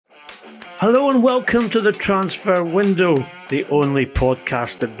Hello and welcome to the Transfer Window, the only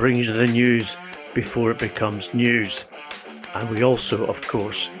podcast that brings you the news before it becomes news. And we also, of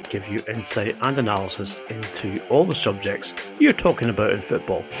course, give you insight and analysis into all the subjects you're talking about in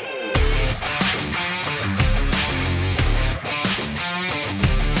football.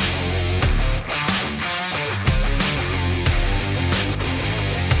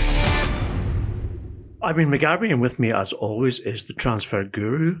 I'm Ian McGarvey, and with me, as always, is the transfer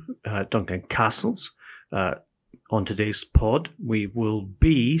guru, Duncan Castles. On today's pod, we will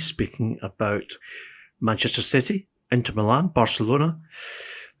be speaking about Manchester City, Inter Milan, Barcelona,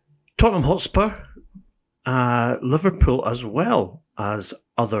 Tottenham Hotspur, Liverpool, as well as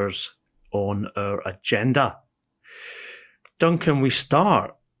others on our agenda. Duncan, we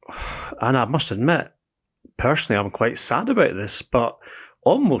start, and I must admit, personally, I'm quite sad about this, but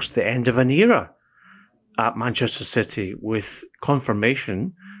almost the end of an era at Manchester City, with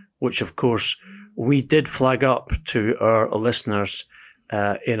confirmation, which of course we did flag up to our listeners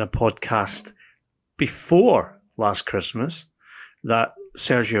in a podcast before last Christmas, that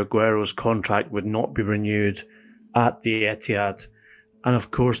Sergio Aguero's contract would not be renewed at the Etihad. And of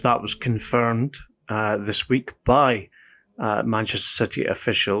course that was confirmed this week by Manchester City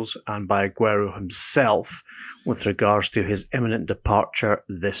officials and by Aguero himself with regards to his imminent departure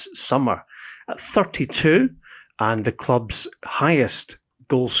this summer. At 32 and the club's highest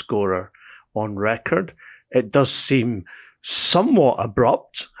goal scorer on record, it does seem somewhat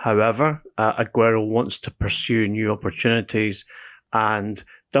abrupt. However, Aguero wants to pursue new opportunities, and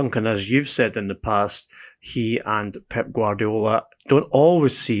Duncan, as you've said in the past, he and Pep Guardiola don't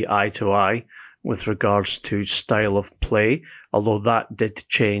always see eye to eye with regards to style of play, although that did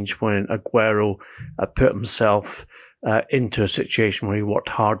change when Aguero put himself into a situation where he worked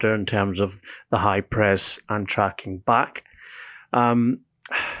harder in terms of the high press and tracking back.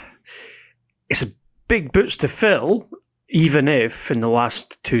 It's a big boots to fill, even if in the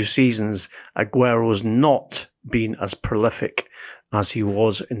last two seasons Aguero's not been as prolific as he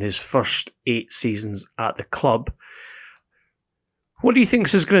was in his first 8 seasons at the club. What do you think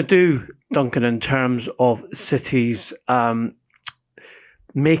this is going to do, Duncan, in terms of City's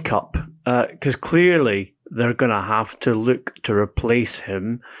makeup? Because clearly they're going to have to look to replace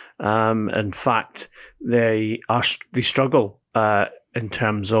him. In fact, they struggle in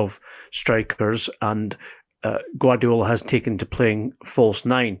terms of strikers, and Guardiola has taken to playing false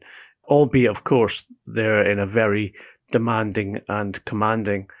nine, albeit, of course, they're in a very demanding and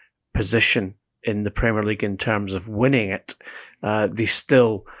commanding position in the Premier League in terms of winning it. They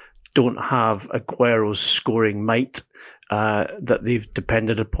still don't have Aguero's scoring might that they've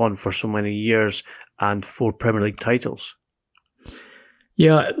depended upon for so many years, and 4 Premier League titles.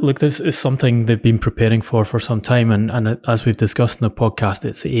 Yeah, look, this is something they've been preparing for some time, and as we've discussed in the podcast,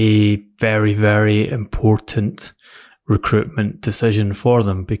 it's a very, very important recruitment decision for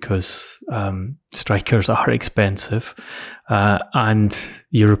them, because strikers are expensive, and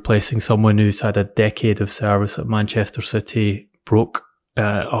you're replacing someone who's had a decade of service at Manchester City, broke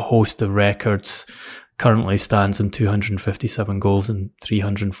a host of records, currently stands in 257 goals in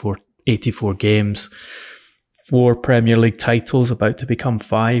 384 games, 4 Premier League titles, about to become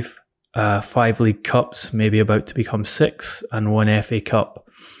 5, 5 League Cups, maybe about to become 6, and 1 FA Cup.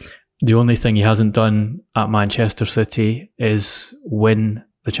 The only thing he hasn't done at Manchester City is win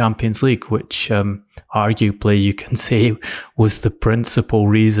the Champions League, which arguably you can say was the principal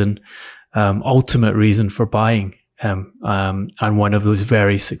reason, ultimate reason for buying him, and one of those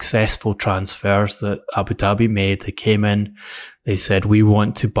very successful transfers that Abu Dhabi made. They came in, they said, we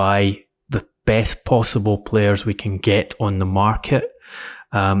want to buy the best possible players we can get on the market,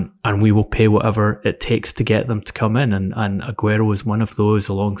 and we will pay whatever it takes to get them to come in. And Aguero was one of those,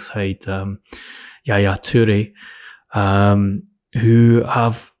 alongside Yaya Toure, who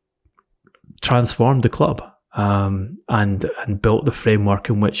have transformed the club and built the framework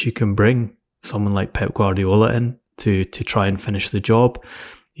in which you can bring someone like Pep Guardiola in to try and finish the job.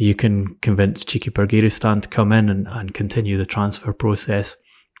 You can convince Txiki Berghuristan to come in and continue the transfer process.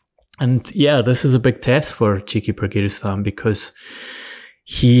 And yeah, this is a big test for Txiki Berghuristan, because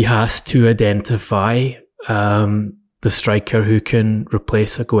he has to identify the striker who can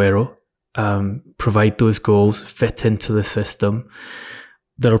replace Aguero, provide those goals, fit into the system.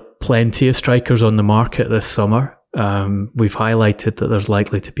 There are plenty of strikers on the market this summer. We've highlighted that there's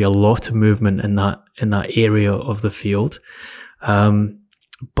likely to be a lot of movement in that area of the field,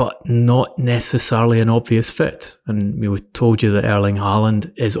 but not necessarily an obvious fit. And we told you that Erling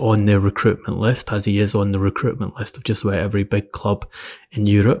Haaland is on their recruitment list, as he is on the recruitment list of just about every big club in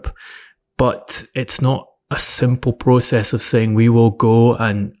Europe. But it's not a simple process of saying we will go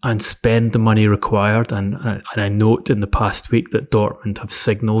and spend the money required. And I note in the past week that Dortmund have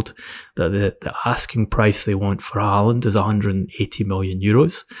signalled that the asking price they want for Haaland is 180 million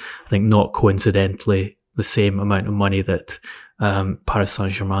euros. I think not coincidentally the same amount of money that Paris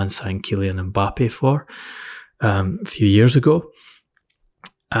Saint-Germain signed Kylian Mbappe for a few years ago.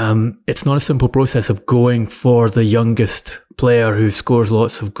 It's not a simple process of going for the youngest player who scores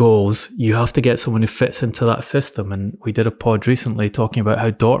lots of goals. You have to get someone who fits into that system. And we did a pod recently talking about how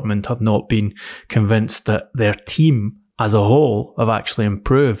Dortmund have not been convinced that their team as a whole have actually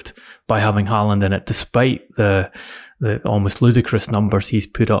improved by having Haaland in it, despite the almost ludicrous numbers he's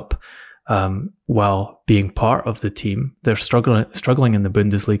put up while being part of the team. They're struggling in the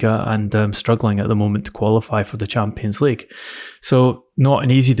Bundesliga and struggling at the moment to qualify for the Champions League. So not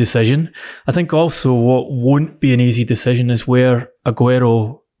an easy decision. I think also what won't be an easy decision is where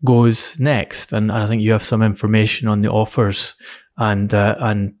Aguero goes next. And I think you have some information on the offers and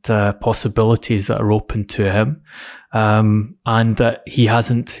possibilities that are open to him, and that he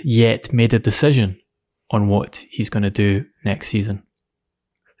hasn't yet made a decision on what he's going to do next season.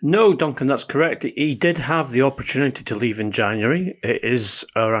 No, Duncan, that's correct. He did have the opportunity to leave in January. It is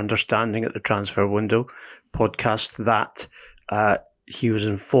our understanding at the Transfer Window podcast that he was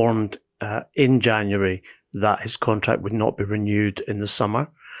informed in January that his contract would not be renewed in the summer.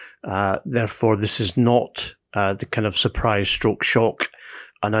 Therefore, this is not the kind of surprise stroke shock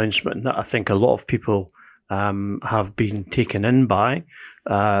announcement that I think a lot of people have been taken in by.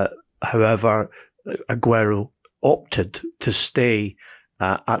 However, Aguero opted to stay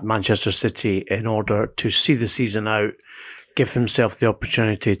at Manchester City in order to see the season out, give himself the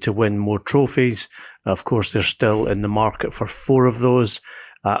opportunity to win more trophies. Of course, they're still in the market for 4 of those.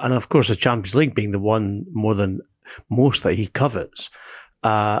 And of course, the Champions League being the one more than most that he covets,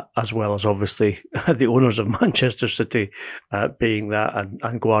 as well as obviously the owners of Manchester City being that,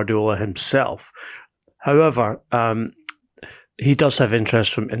 and Guardiola himself. However, he does have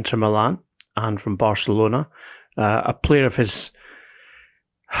interest from Inter Milan and from Barcelona. A player of his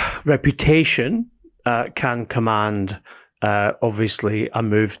reputation can command, obviously, a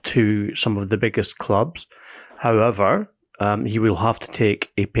move to some of the biggest clubs. However, he will have to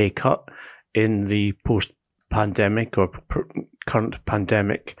take a pay cut in the post-pandemic or current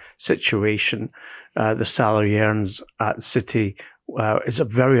pandemic situation. The salary earns at City is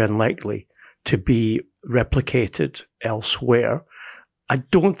very unlikely to be replicated elsewhere. I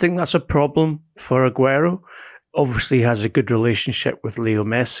don't think that's a problem for Aguero. Obviously, he has a good relationship with Leo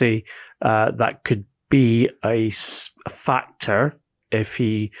Messi. That could be a factor if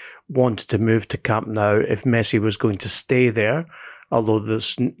he wanted to move to Camp Nou, if Messi was going to stay there, although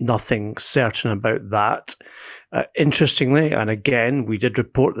there's nothing certain about that. Interestingly, and again, we did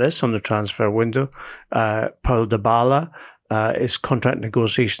report this on the Transfer Window, Paul Dybala, his contract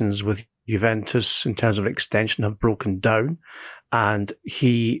negotiations with Juventus in terms of extension have broken down, and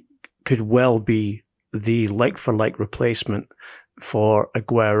he could well be the like-for-like replacement for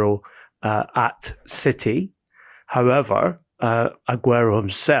Aguero at City. However, Aguero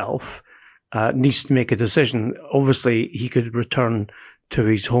himself needs to make a decision. Obviously, he could return to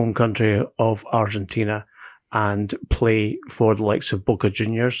his home country of Argentina and play for the likes of Boca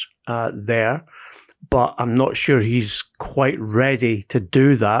Juniors there. But I'm not sure he's quite ready to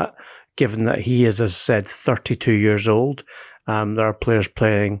do that, given that he is, as I said, 32 years old. There are players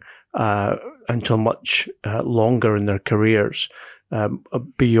playing until much longer in their careers,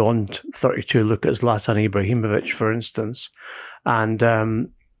 beyond 32. Look at Zlatan Ibrahimovic, for instance. And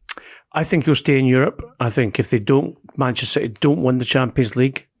I think he'll stay in Europe. I think if Manchester City don't win the Champions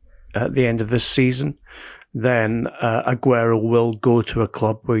League at the end of this season, then Aguero will go to a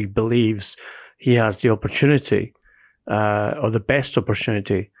club where he believes he has the opportunity, or the best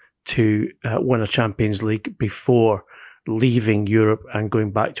opportunity, to win a Champions League before leaving Europe and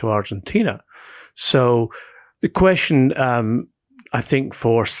going back to Argentina. So the question, I think,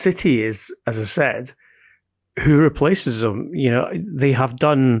 for City is, as I said, who replaces him? You know, they have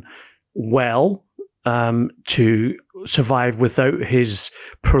done well to survive without his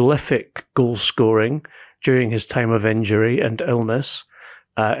prolific goal scoring during his time of injury and illness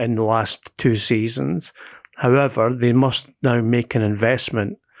in the last 2 seasons. However, they must now make an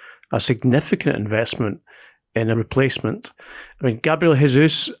investment, a significant investment, in a replacement. I mean, Gabriel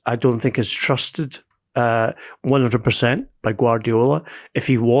Jesus, I don't think is trusted 100% by Guardiola. If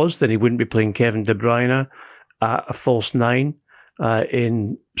he was, then he wouldn't be playing Kevin De Bruyne, a false 9,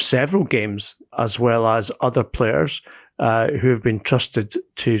 in several games, as well as other players who have been trusted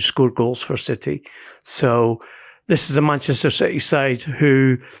to score goals for City. So this is a Manchester City side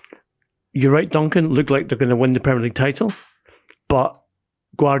who you're right, Duncan, look like they're going to win the Premier League title, but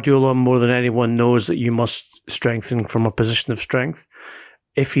Guardiola, more than anyone, knows that you must strengthen from a position of strength.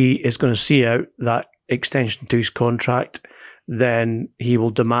 If he is going to see out that extension to his contract, then he will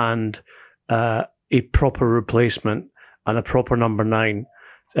demand a proper replacement and a proper number 9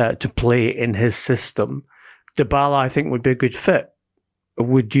 to play in his system. Dybala, I think, would be a good fit.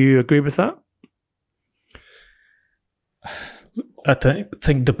 Would you agree with that? I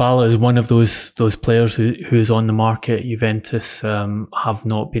think Dybala is one of those players who's on the market. Juventus have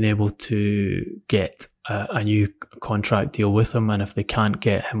not been able to get a new contract deal with him, and if they can't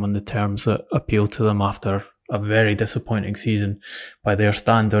get him on the terms that appeal to them after a very disappointing season by their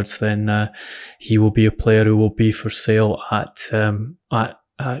standards, then he will be a player who will be for sale at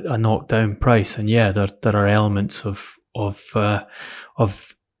a knockdown price. And yeah, there are elements of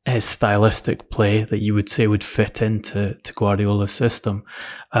his stylistic play that you would say would fit into Guardiola's system.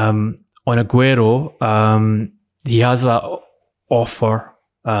 On Aguero, he has that offer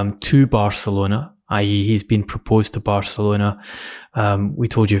to Barcelona, i.e. he's been proposed to Barcelona. We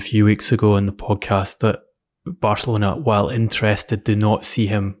told you a few weeks ago in the podcast that Barcelona, while interested, do not see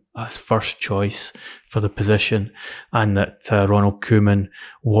him as first choice for the position, and that Ronald Koeman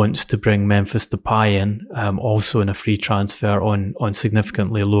wants to bring Memphis Depay in, also in a free transfer on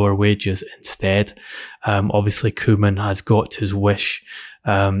significantly lower wages instead. Obviously, Koeman has got his wish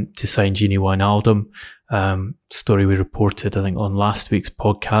to sign Gini Wijnaldum. Story we reported, I think, on last week's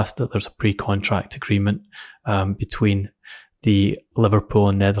podcast, that there's a pre-contract agreement between the Liverpool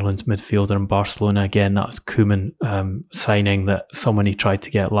and Netherlands midfielder in Barcelona. Again, that was Koeman signing that someone he tried to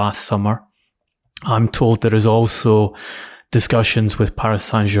get last summer. I'm told there is also discussions with Paris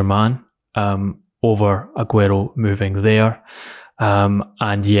Saint-Germain over Aguero moving there.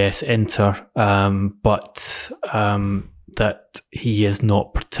 And yes, Inter, but that he is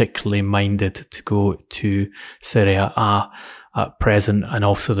not particularly minded to go to Serie A at present. And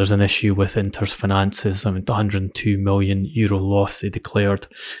also there's an issue with Inter's finances. I mean, the €102 million loss they declared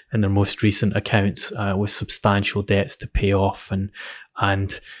in their most recent accounts, with substantial debts to pay off,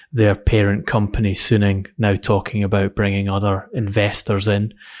 and their parent company Suning now talking about bringing other investors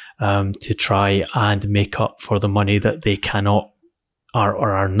in to try and make up for the money that they cannot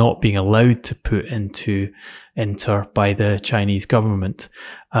or are not being allowed to put into Inter by the Chinese government.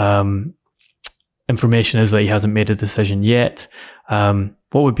 Information is that he hasn't made a decision yet. What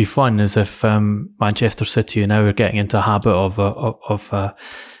would be fun is if Manchester City now are getting into a habit of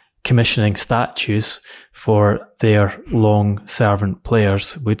commissioning statues for their long-servant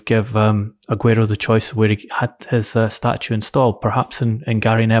players, would give Aguero the choice of where he had his statue installed. Perhaps in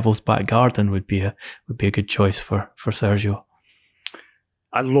Gary Neville's back garden would be a good choice for Sergio.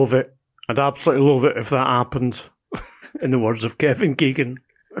 I'd love it. I'd absolutely love it if that happened, in the words of Kevin Keegan.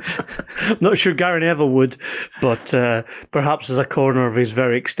 Not sure Gary Neville would, but perhaps as a corner of his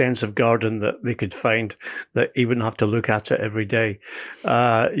very extensive garden that they could find, that he wouldn't have to look at it every day.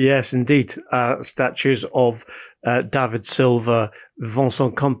 Yes, indeed. Statues of David Silva,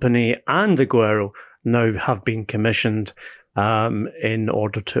 Vincent Kompany and Aguero now have been commissioned in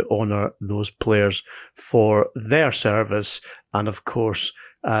order to honour those players for their service, and of course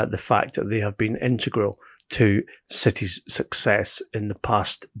the fact that they have been integral to City's success in the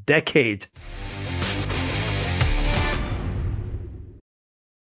past decade.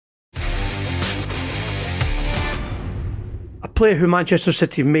 A player who Manchester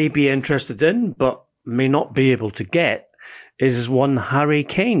City may be interested in but may not be able to get is one Harry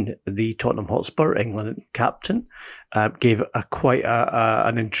Kane. The Tottenham Hotspur England captain gave quite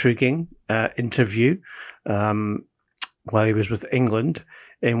an intriguing interview while he was with England,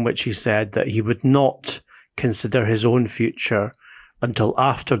 in which he said that he would not consider his own future until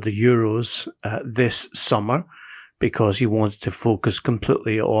after the Euros this summer, because he wanted to focus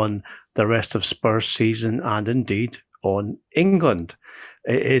completely on the rest of Spurs' season and indeed on England.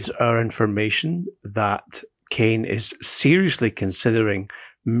 It is our information that Kane is seriously considering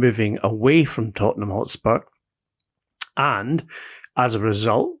moving away from Tottenham Hotspur, and as a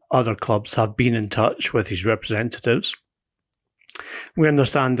result, other clubs have been in touch with his representatives. We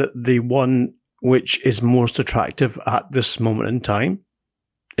understand that the one which is most attractive at this moment in time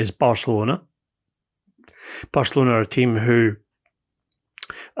is Barcelona. Barcelona are a team who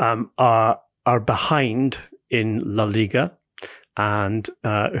are behind in La Liga and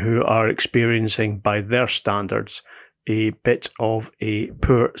who are experiencing, by their standards, a bit of a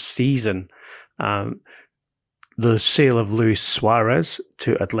poor season. The sale of Luis Suarez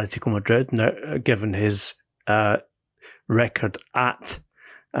to Atletico Madrid, now, given his record at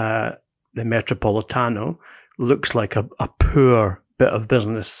the Metropolitano, looks like a poor bit of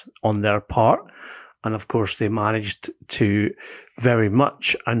business on their part. And of course, they managed to very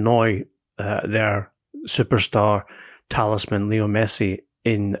much annoy their superstar talisman, Leo Messi,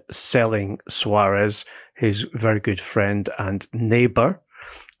 in selling Suarez, his very good friend and neighbour.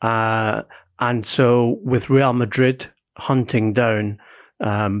 And so with Real Madrid hunting down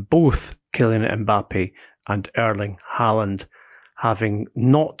both Kylian Mbappe and Erling Haaland, having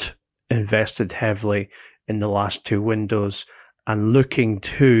not invested heavily in the last two windows and looking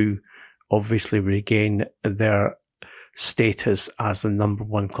to obviously regain their status as the number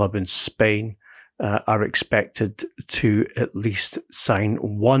one club in Spain, are expected to at least sign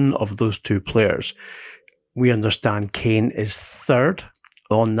one of those two players. We understand Kane is third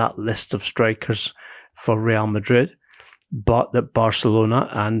on that list of strikers for Real Madrid, but that Barcelona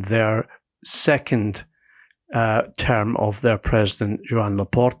and their second term of their president, Joan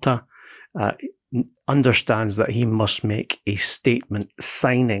Laporta, understands that he must make a statement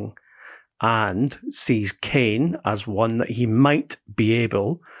signing and sees Kane as one that he might be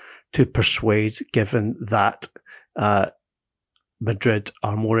able to persuade, given that Madrid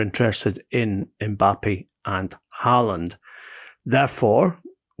are more interested in Mbappe and Haaland. Therefore,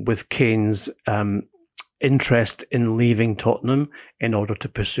 with Kane's interest in leaving Tottenham in order to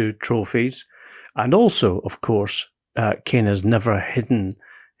pursue trophies, and also, of course, Kane has never hidden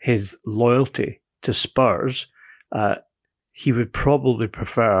his loyalty to Spurs, he would probably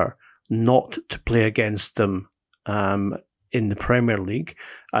prefer not to play against them in the Premier League,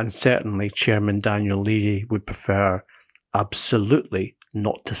 and certainly Chairman Daniel Levy would prefer absolutely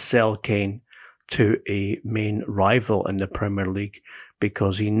not to sell Kane to a main rival in the Premier League,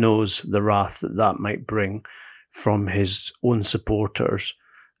 because he knows the wrath that that might bring from his own supporters,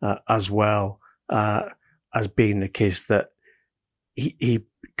 as well as being the case that he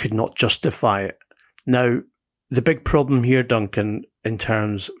could not justify it. Now, the big problem here, Duncan, in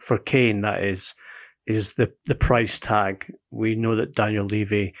terms for Kane, that is the price tag. We know that Daniel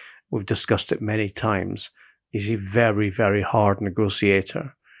Levy, we've discussed it many times, is a very, very hard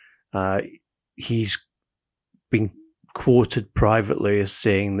negotiator. He's been quoted privately as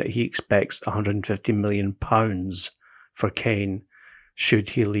saying that he expects £150 million for Kane should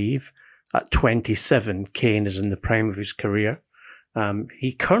he leave. At 27, Kane is in the prime of his career.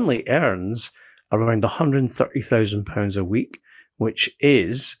 He currently earns around £130,000 a week, which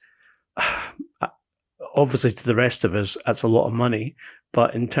is, obviously to the rest of us, that's a lot of money.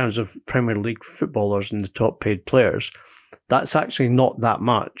 But in terms of Premier League footballers and the top paid players, that's actually not that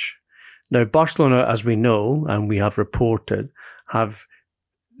much. Now, Barcelona, as we know, and we have reported, have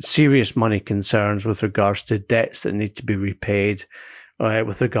serious money concerns with regards to debts that need to be repaid,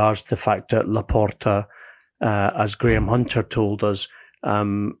 with regards to the fact that Laporta, as Graham Hunter told us,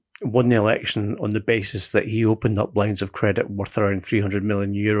 won the election on the basis that he opened up lines of credit worth around €300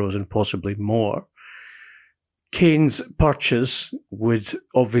 million and possibly more. Kane's purchase would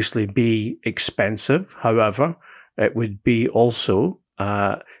obviously be expensive. However, it would be also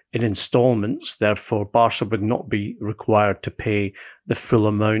in installments. Therefore, Barca would not be required to pay the full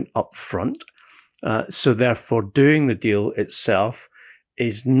amount up front. So therefore, doing the deal itself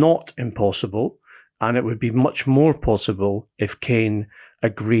is not impossible, and it would be much more possible if Kane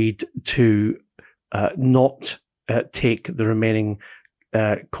agreed to not take the remaining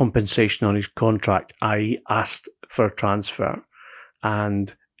compensation on his contract, i.e. asked for a transfer.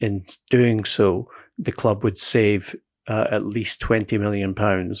 And in doing so, the club would save at least £20 million,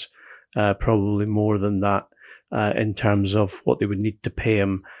 probably more than that, in terms of what they would need to pay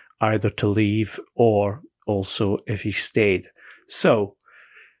him either to leave or also if he stayed. So,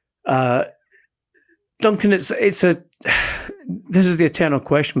 Duncan, this is the eternal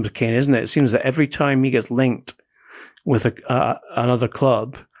question with Kane, isn't it? It seems that every time he gets linked with another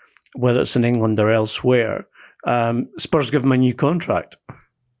club, whether it's in England or elsewhere, Spurs give him a new contract.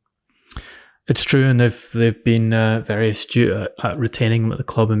 It's true, and they've been very astute at retaining him at the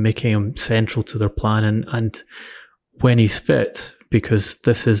club and making him central to their plan. And when he's fit, because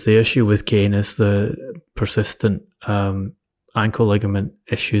this is the issue with Kane, is the persistent ankle ligament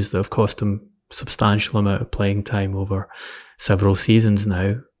issues that have cost him substantial amount of playing time over several seasons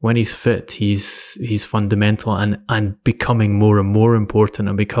now. When he's fit, he's fundamental and becoming more and more important,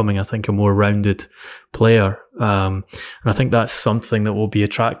 and becoming, I think, a more rounded player. And I think that's something that will be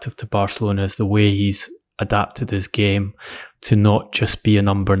attractive to Barcelona, is the way he's adapted his game to not just be a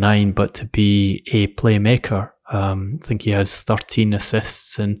number 9, but to be a playmaker. I think he has 13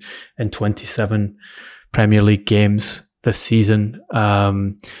 assists in 27 Premier League games this season.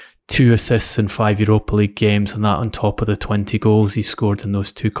 2 assists in 5 Europa League games, and that on top of the 20 goals he scored in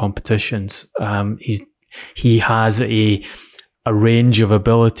those 2 competitions. He has a a range of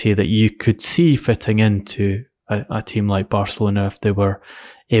ability that you could see fitting into a team like Barcelona if they were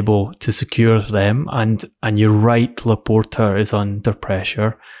able to secure them. And you're right, Laporta is under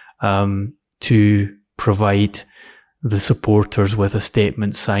pressure to provide the supporters with a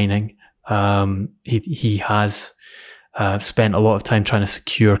statement signing. He has spent a lot of time trying to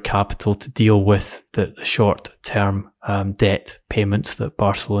secure capital to deal with the short-term debt payments that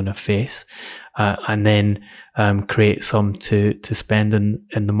Barcelona face, and then create some to spend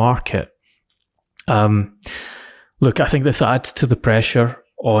in the market. Look, I think this adds to the pressure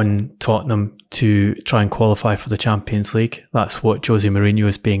on Tottenham to try and qualify for the Champions League. That's what Jose Mourinho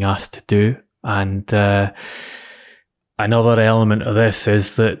is being asked to do. And another element of this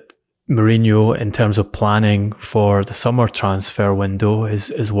is that Mourinho, in terms of planning for the summer transfer window,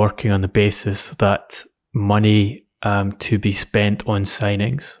 is working on the basis that money to be spent on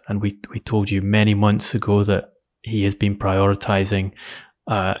signings. And we told you many months ago that he has been prioritising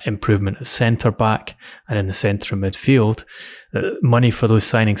improvement at centre-back and in the centre of midfield. Money for those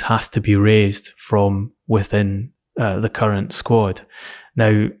signings has to be raised from within the current squad.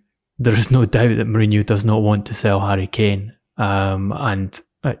 Now, there is no doubt that Mourinho does not want to sell Harry Kane, and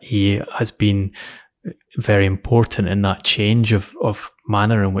he has been very important in that change of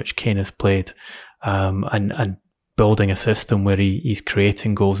manner in which Kane has played, and building a system where he's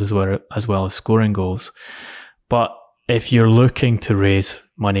creating goals as well as scoring goals. But if you're looking to raise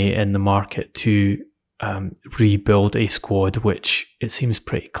money in the market to rebuild a squad, which it seems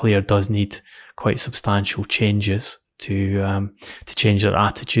pretty clear does need quite substantial changes to change their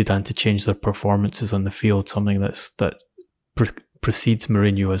attitude and to change their performances on the field, something that precedes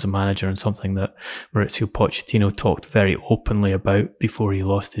Mourinho as a manager and something that Mauricio Pochettino talked very openly about before he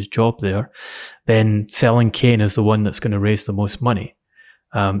lost his job there, then selling Kane is the one that's going to raise the most money.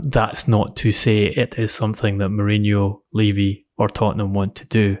 That's not to say it is something that Mourinho, Levy or Tottenham want to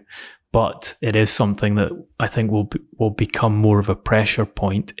do, but it is something that I think will become more of a pressure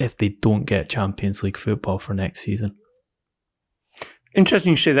point if they don't get Champions League football for next season.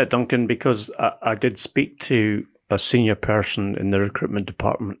 Interesting you say that, Duncan, because I did speak to a senior person in the recruitment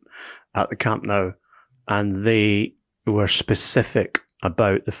department at the Camp Nou, and they were specific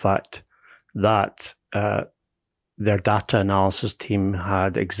about the fact that their data analysis team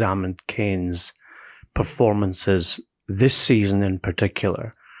had examined Kane's performances this season in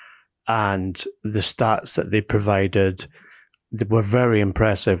particular, and the stats that they provided were very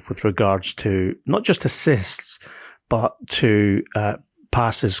impressive with regards to not just assists, but to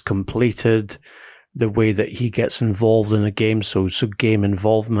passes completed, the way that he gets involved in a game, so game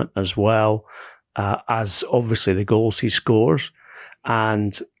involvement as well, as obviously the goals he scores.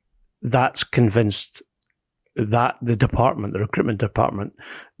 And that's convinced that the recruitment department,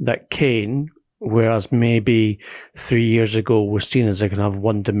 that Kane, whereas maybe 3 years ago was seen as a kind of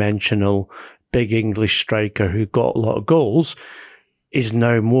one-dimensional big English striker who got a lot of goals, is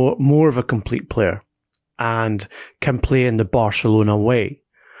now more of a complete player and can play in the Barcelona way.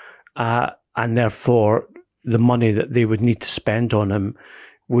 And therefore, the money that they would need to spend on him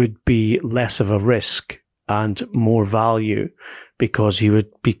would be less of a risk and more value, because he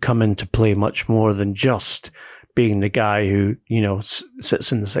would be coming to play much more than just being the guy who,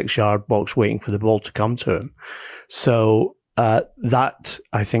 sits in the 6-yard box waiting for the ball to come to him. So that,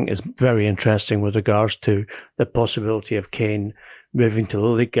 I think, is very interesting with regards to the possibility of Kane moving to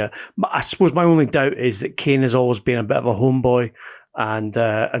La Liga. I suppose my only doubt is that Kane has always been a bit of a homeboy, and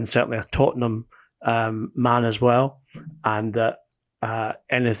certainly a Tottenham man as well, and that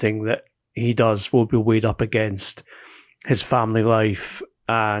anything that he does will be weighed up against his family life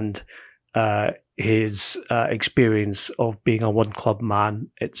and his experience of being a one-club man,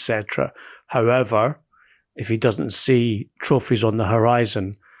 etc. However, if he doesn't see trophies on the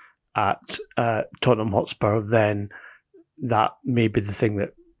horizon at Tottenham Hotspur, then that may be the thing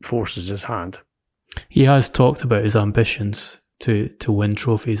that forces his hand. He has talked about his ambitions to win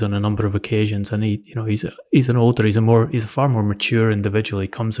trophies on a number of occasions, and he's a far more mature individual. He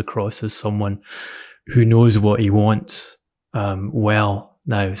comes across as someone who knows what he wants well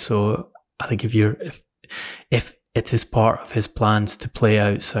now. So I think if it is part of his plans to play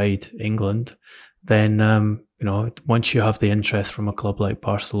outside England, then once you have the interest from a club like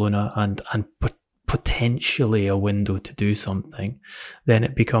Barcelona and potentially a window to do something, then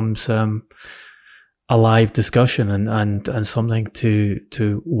it becomes a live discussion and something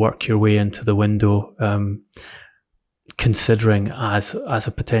to work your way into the window, considering as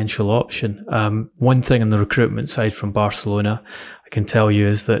a potential option. One thing on the recruitment side from Barcelona, I can tell you,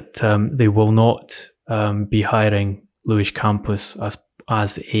 is that they will not be hiring Luis Campos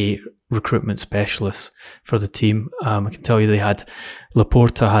as a recruitment specialist for the team. I can tell you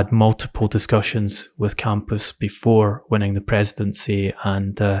Laporta had multiple discussions with Campos before winning the presidency,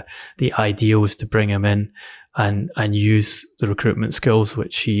 and the idea was to bring him in and use the recruitment skills,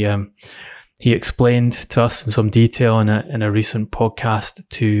 which he explained to us in some detail in a recent podcast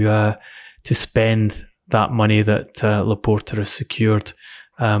to spend that money that Laporta has secured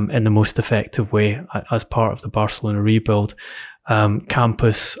in the most effective way as part of the Barcelona rebuild.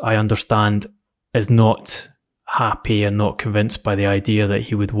 Campos, I understand, is not happy and not convinced by the idea that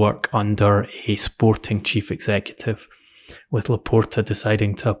he would work under a sporting chief executive, with Laporta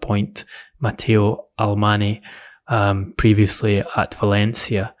deciding to appoint Matteo Almani, previously at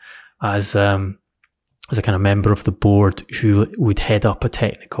Valencia, as a kind of member of the board who would head up a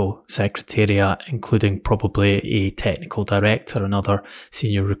technical secretariat, including probably a technical director and other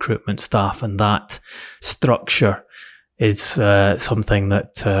senior recruitment staff. And that structure is something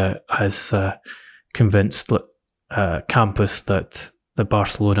that has convinced Campos that the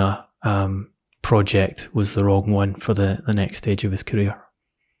Barcelona project was the wrong one for the next stage of his career.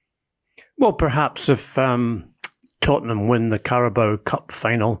 Well, perhaps if Tottenham win the Carabao Cup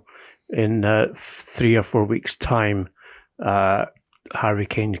final in 3 or 4 weeks' time, Harry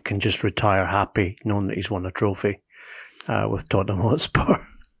Kane can just retire happy, knowing that he's won a trophy with Tottenham Hotspur.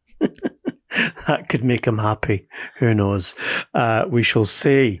 That could make him happy. Who knows? We shall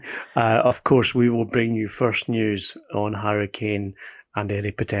see. Of course, we will bring you first news on Harry Kane and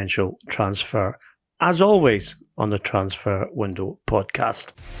any potential transfer, as always, on the Transfer Window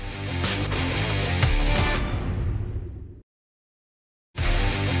podcast.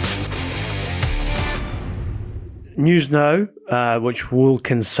 News now, which will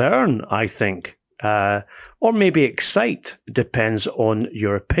concern, I think, or maybe excite, depends on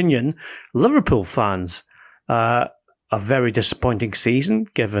your opinion, Liverpool fans. A very disappointing season,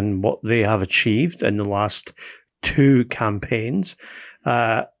 given what they have achieved in the last 2 campaigns,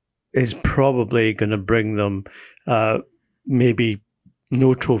 is probably going to bring them maybe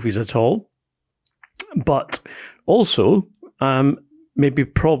no trophies at all. But also, maybe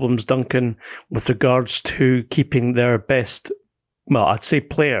problems, Duncan, with regards to keeping their best, well, I'd say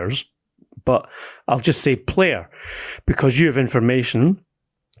players, but I'll just say player, because you have information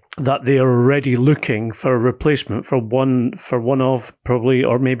that they are already looking for a replacement for one of probably,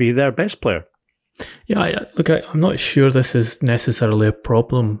 or maybe their best player. Yeah, I'm not sure this is necessarily a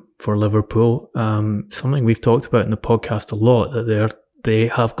problem for Liverpool. Something we've talked about in the podcast a lot, that they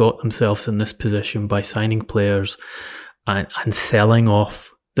have got themselves in this position by signing players and selling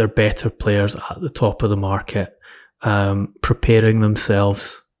off their better players at the top of the market, preparing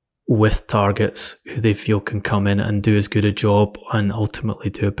themselves with targets who they feel can come in and do as good a job and ultimately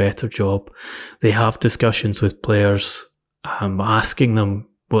do a better job. They have discussions with players, asking them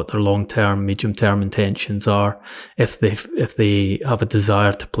what their long-term, medium-term intentions are. If they have a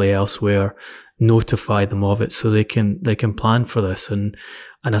desire to play elsewhere, notify them of it so they can plan for this. And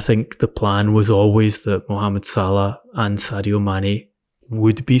I think the plan was always that Mohamed Salah and Sadio Mane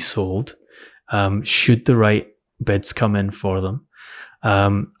would be sold, should the right bids come in for them,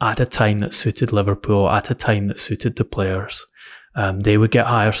 at a time that suited Liverpool, at a time that suited the players. They would get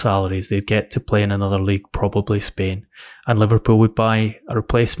higher salaries. They'd get to play in another league, probably Spain, and Liverpool would buy a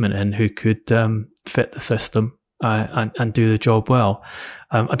replacement in who could fit the system and do the job well.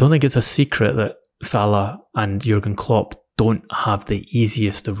 I don't think it's a secret that Salah and Jurgen Klopp don't have the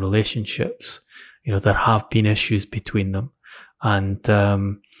easiest of relationships. You know, there have been issues between them, and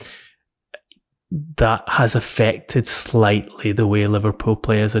that has affected slightly the way Liverpool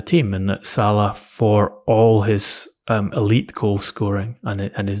play as a team, and that Salah, for all his elite goal scoring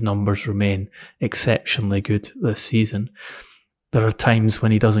and his numbers remain exceptionally good this season, there are times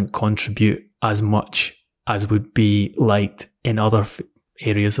when he doesn't contribute as much as would be liked in other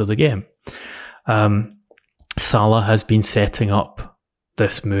areas of the game. Salah has been setting up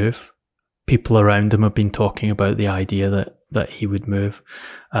this move. People around him have been talking about the idea that he would move.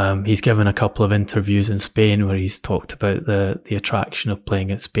 He's given a couple of interviews in Spain where he's talked about the attraction of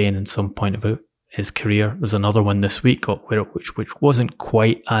playing at Spain in some point of his career. There's another one this week which wasn't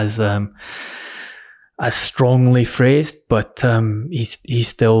quite as strongly phrased, but he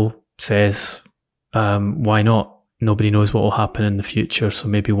still says, why not? Nobody knows what will happen in the future, so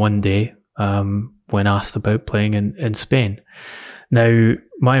maybe one day, when asked about playing in Spain. Now,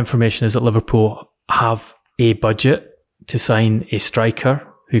 my information is that Liverpool have a budget to sign a striker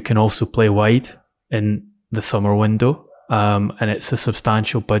who can also play wide in the summer window, and it's a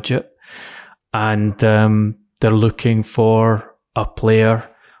substantial budget. And they're looking for a player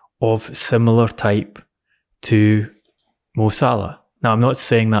of similar type to Mo Salah. Now, I'm not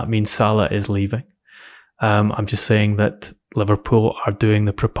saying that means Salah is leaving. I'm just saying that Liverpool are doing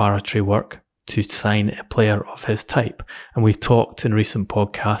the preparatory work to sign a player of his type. And we've talked in recent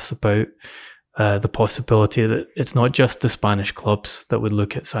podcasts about the possibility that it's not just the Spanish clubs that would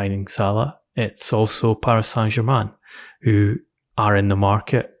look at signing Salah. It's also Paris Saint-Germain, who are in the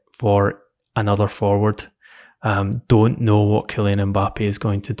market for another forward. Don't know what Kylian Mbappe is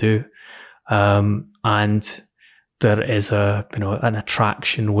going to do. And there is an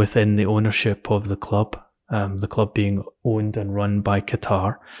attraction within the ownership of the club being owned and run by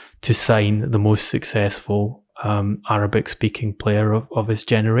Qatar, to sign the most successful Arabic-speaking player of his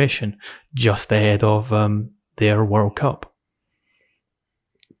generation just ahead of their World Cup.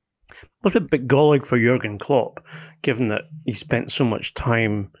 Was it a bit galling for Jurgen Klopp, given that he spent so much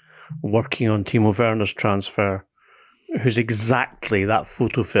time working on Timo Werner's transfer, who's exactly that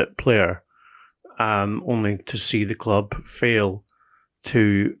photo-fit player, only to see the club fail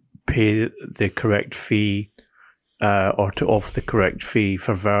to pay the correct fee or to offer the correct fee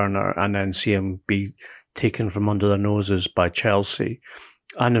for Werner, and then see him be taken from under their noses by Chelsea.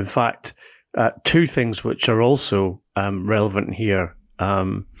 And in fact, two things which are also relevant here.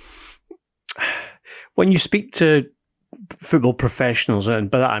 When you speak to football professionals, and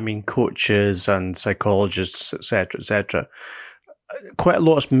by that I mean coaches and psychologists, etc., quite a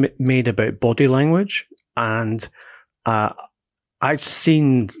lot is made about body language, and I've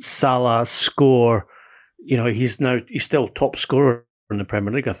seen Salah score. He's still top scorer in the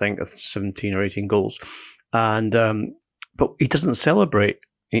Premier League, I think, with 17 or 18 goals, and but he doesn't celebrate.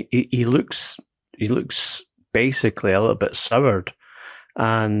 He looks basically a little bit soured,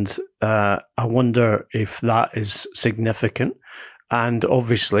 and I wonder if that is significant. And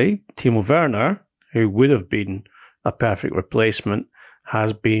obviously, Timo Werner, who would have been a perfect replacement,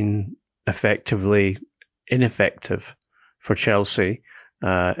 has been effectively ineffective for Chelsea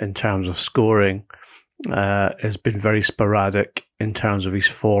in terms of scoring. Has been very sporadic in terms of his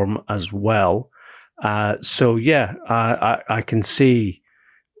form as well. So yeah, I can see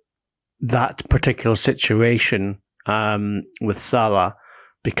that particular situation with Salah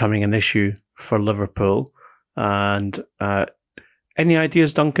becoming an issue for Liverpool. And any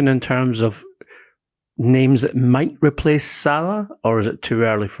ideas, Duncan, in terms of names that might replace Salah, or is it too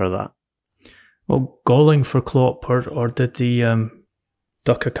early for that? Well, galling for Klopp, or did he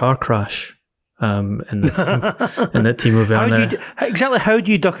duck a car crash in the Timo Werner? How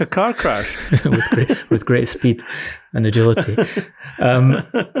do you duck a car crash? with great speed and agility.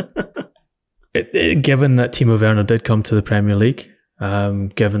 Given that Timo Werner did come to the Premier League,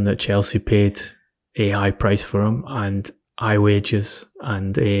 given that Chelsea paid a high price for him and high wages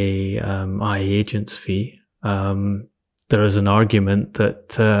and a high agent's fee, there is an argument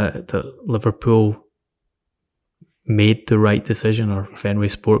that Liverpool made the right decision, or Fenway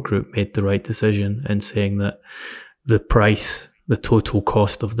Sport Group made the right decision in saying that the total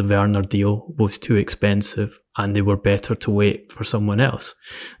cost of the Werner deal was too expensive and they were better to wait for someone else.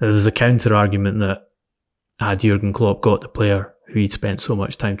 There's a counter argument that had Jurgen Klopp got the player who he'd spent so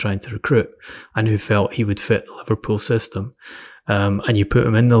much time trying to recruit and who felt he would fit the Liverpool system, and you put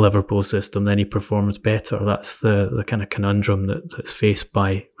him in the Liverpool system, then he performs better. That's the kind of conundrum that's faced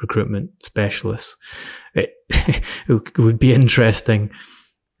by recruitment specialists. It would be interesting,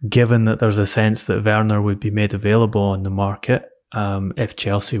 given that there's a sense that Werner would be made available on the market, if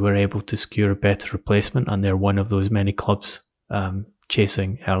Chelsea were able to secure a better replacement, and they're one of those many clubs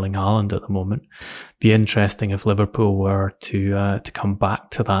chasing Erling Haaland at the moment. Be interesting if Liverpool were to come back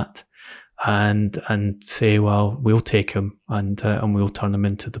to that and say, well, we'll take him and we'll turn him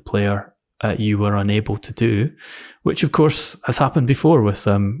into the player you were unable to do, which of course has happened before with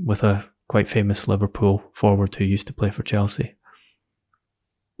a quite famous Liverpool forward who used to play for Chelsea.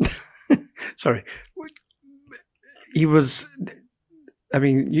 Sorry, he was. I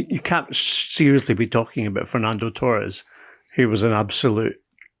mean, you can't seriously be talking about Fernando Torres, who was an absolute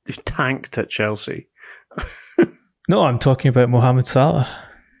tanked at Chelsea. No, I'm talking about Mohamed Salah.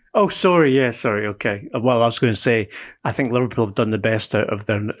 Oh, sorry. Yeah, sorry. Okay. Well, I was going to say, I think Liverpool have done the best out of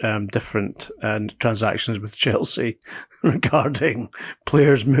their different transactions with Chelsea regarding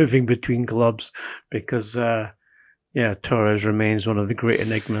players moving between clubs, because, Torres remains one of the great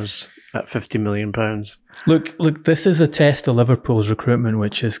enigmas at £50 million. Look, this is a test of Liverpool's recruitment,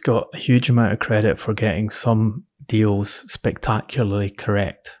 which has got a huge amount of credit for getting some deals spectacularly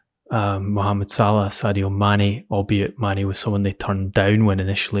correct. Mohamed Salah, Sadio Mane, albeit Mane was someone they turned down when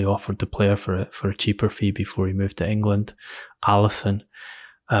initially offered the player for a cheaper fee before he moved to England. Alisson,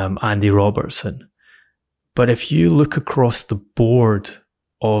 Andy Robertson. But if you look across the board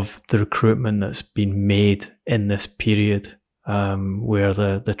of the recruitment that's been made in this period, where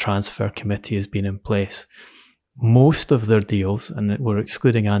the transfer committee has been in place. Most of their deals, and we're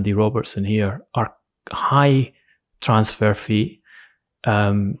excluding Andy Robertson here, are high transfer fee,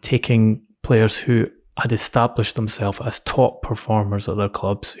 taking players who had established themselves as top performers at their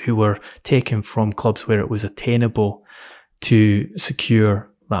clubs, who were taken from clubs where it was attainable to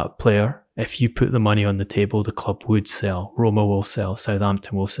secure that player. If you put the money on the table, the club would sell. Roma will sell.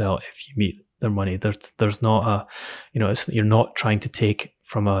 Southampton will sell if you meet their money. There's not you're not trying to take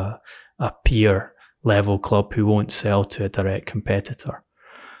from a peer level club who won't sell to a direct competitor.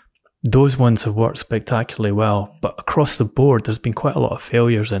 Those ones have worked spectacularly well, but across the board, there's been quite a lot of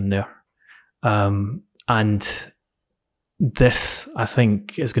failures in there. And this, I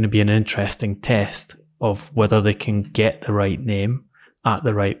think, is going to be an interesting test of whether they can get the right name at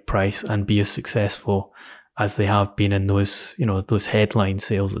the right price and be as successful as they have been in those headline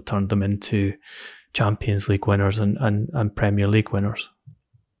sales that turned them into Champions League winners and Premier League winners.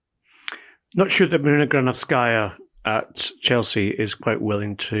 Not sure that Marina Granovskaya at Chelsea is quite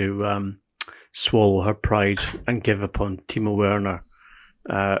willing to swallow her pride and give upon Timo Werner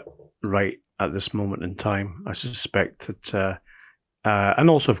right at this moment in time. I suspect that, and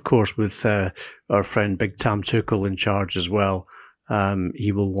also, of course, with our friend Big Tam Tuchel in charge as well,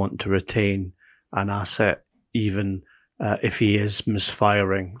 he will want to retain an asset, even if he is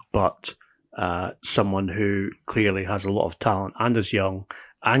misfiring, but someone who clearly has a lot of talent and is young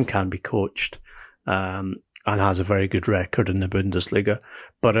and can be coached, and has a very good record in the Bundesliga.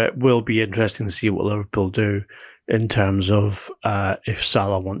 But it will be interesting to see what Liverpool do in terms of if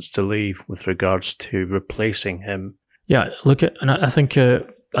Salah wants to leave with regards to replacing him. Yeah, and I think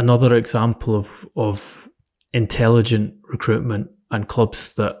another example of intelligent recruitment and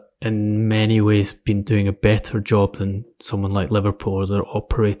clubs that in many ways been doing a better job than someone like Liverpool, or they're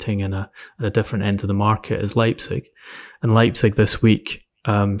operating at a different end of the market, is Leipzig. And Leipzig this week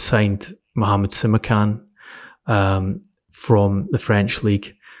signed Mohamed Simakan from the French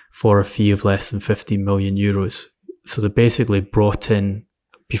league for a fee of less than 15 million euros. So they basically brought in,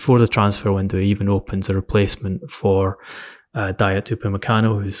 before the transfer window even opens, a replacement for Dayot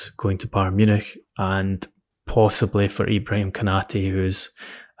Upamecano, who's going to Bayern Munich, and possibly for Ibrahim Konate, who's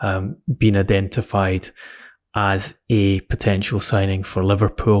been identified as a potential signing for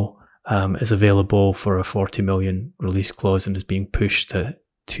Liverpool, is available for a 40 million release clause and is being pushed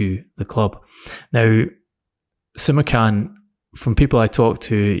to the club. Now, Simakan, from people I talked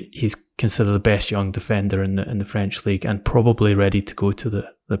to, he's considered the best young defender in the French league and probably ready to go to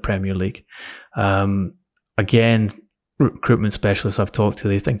the Premier League. Again, recruitment specialists I've talked to,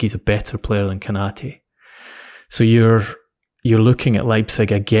 they think he's a better player than Konate. So you're looking at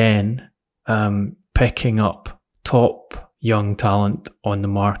Leipzig again, picking up top young talent on the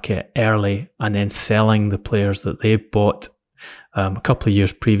market early and then selling the players that they bought a couple of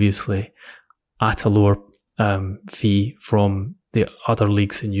years previously at a lower fee from the other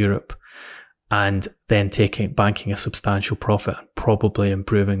leagues in Europe, and then banking a substantial profit and probably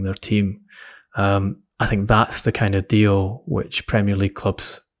improving their team. I think that's the kind of deal which Premier League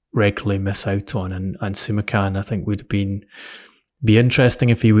clubs regularly miss out on, and Simakan, I think, would be interesting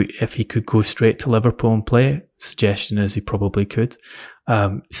if he could go straight to Liverpool and play. Suggestion is he probably could.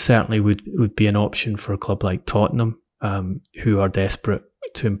 Certainly would be an option for a club like Tottenham, who are desperate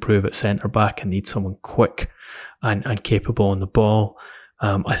to improve at centre back and need someone quick and capable on the ball.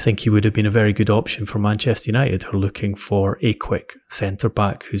 I think he would have been a very good option for Manchester United, who are looking for a quick centre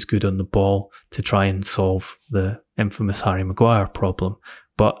back who's good on the ball to try and solve the infamous Harry Maguire problem.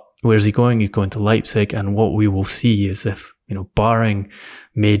 But where's he going? He's going to Leipzig, and what we will see is, if barring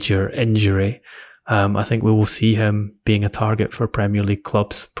major injury, I think we will see him being a target for Premier League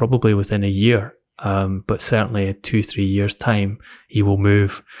clubs probably within a year. But certainly in 2-3 years' time, he will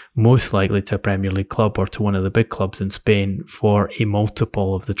move most likely to a Premier League club or to one of the big clubs in Spain for a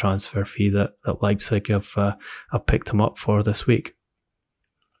multiple of the transfer fee that Leipzig have picked him up for this week.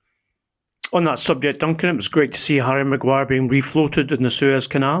 On that subject, Duncan, it was great to see Harry Maguire being refloated in the Suez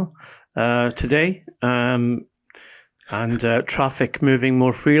Canal today, and traffic moving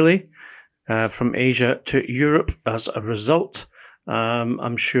more freely from Asia to Europe as a result.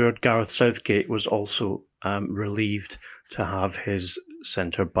 I'm sure Gareth Southgate was also relieved to have his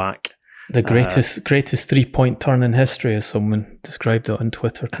centre back. The greatest 3-point turn in history, as someone described it on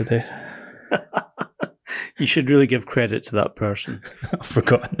Twitter today. You should really give credit to that person. I've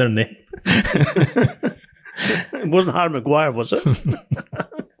forgotten their name. It wasn't Harry Maguire, was it?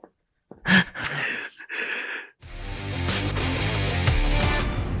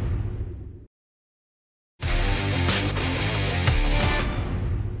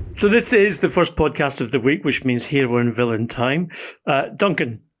 So this is the first podcast of the week, which means hero and villain time.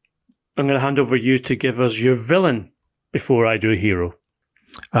 Duncan, I'm going to hand over you to give us your villain before I do a hero.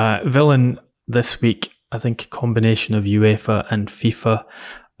 Villain this week, I think a combination of UEFA and FIFA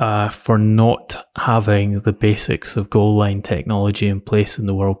for not having the basics of goal line technology in place in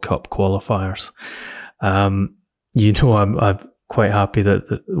the World Cup qualifiers. I'm quite happy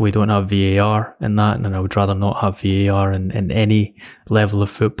that we don't have VAR in that, and I would rather not have VAR in any level of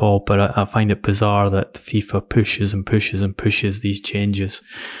football, but I find it bizarre that FIFA pushes and pushes and pushes these changes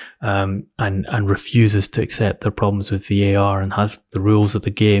and refuses to accept their problems with VAR and has the rules of the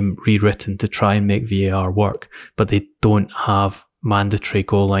game rewritten to try and make VAR work, but they don't have mandatory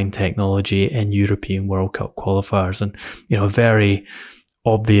goal line technology in European World Cup qualifiers. And, a very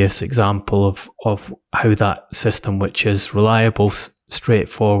obvious example of how that system, which is reliable,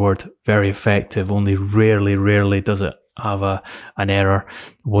 straightforward, very effective, only rarely does it have an error,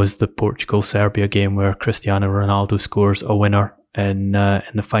 was the Portugal-Serbia game where Cristiano Ronaldo scores a winner in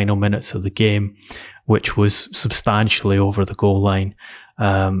the final minutes of the game, which was substantially over the goal line.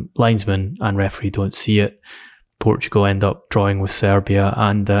 Linesman and referee don't see it. Portugal end up drawing with Serbia,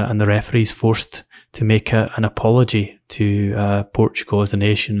 and the referee's forced to make an apology to Portugal as a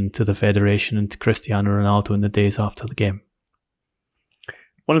nation, and to the federation, and to Cristiano Ronaldo in the days after the game.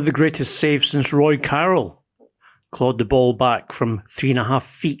 One of the greatest saves since Roy Carroll clawed the ball back from 3.5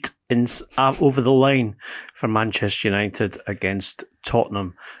 feet over the line for Manchester United against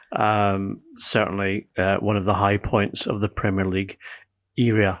Tottenham. Certainly one of the high points of the Premier League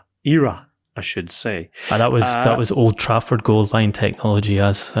era, I should say. That was Old Trafford goal line technology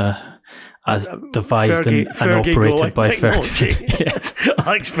as devised and operated by Ferguson. Yes.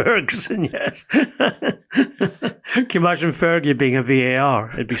 Alex Ferguson, yes. Can you imagine Fergie being a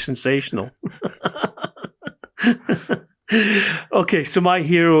VAR? It'd be sensational. Okay, so my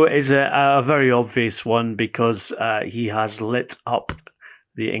hero is a very obvious one because he has lit up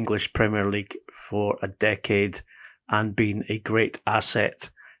the English Premier League for a decade and been a great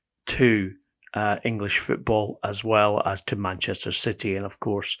asset to English football as well as to Manchester City. And of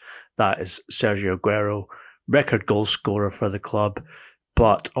course, that is Sergio Aguero, record goal scorer for the club,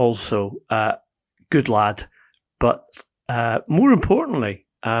 but also good lad, but more importantly,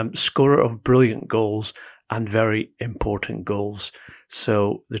 scorer of brilliant goals and very important goals.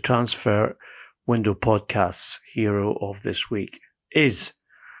 So the Transfer Window Podcast's hero of this week is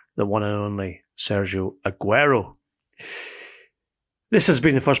the one and only Sergio Aguero. This has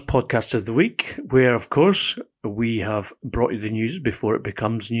been the first podcast of the week where, of course, we have brought you the news before it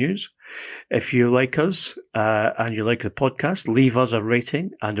becomes news. If you like us and you like the podcast, leave us a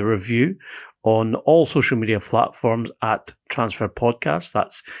rating and a review on all social media platforms at Transfer Podcast.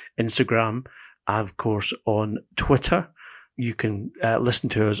 That's Instagram and, of course, on Twitter. You can listen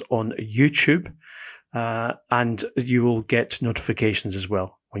to us on YouTube and you will get notifications as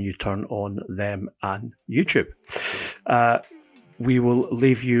well when you turn on them and YouTube. We will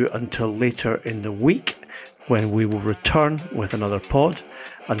leave you until later in the week when we will return with another pod.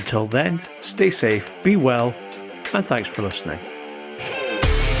 Until then, stay safe, be well, and thanks for listening.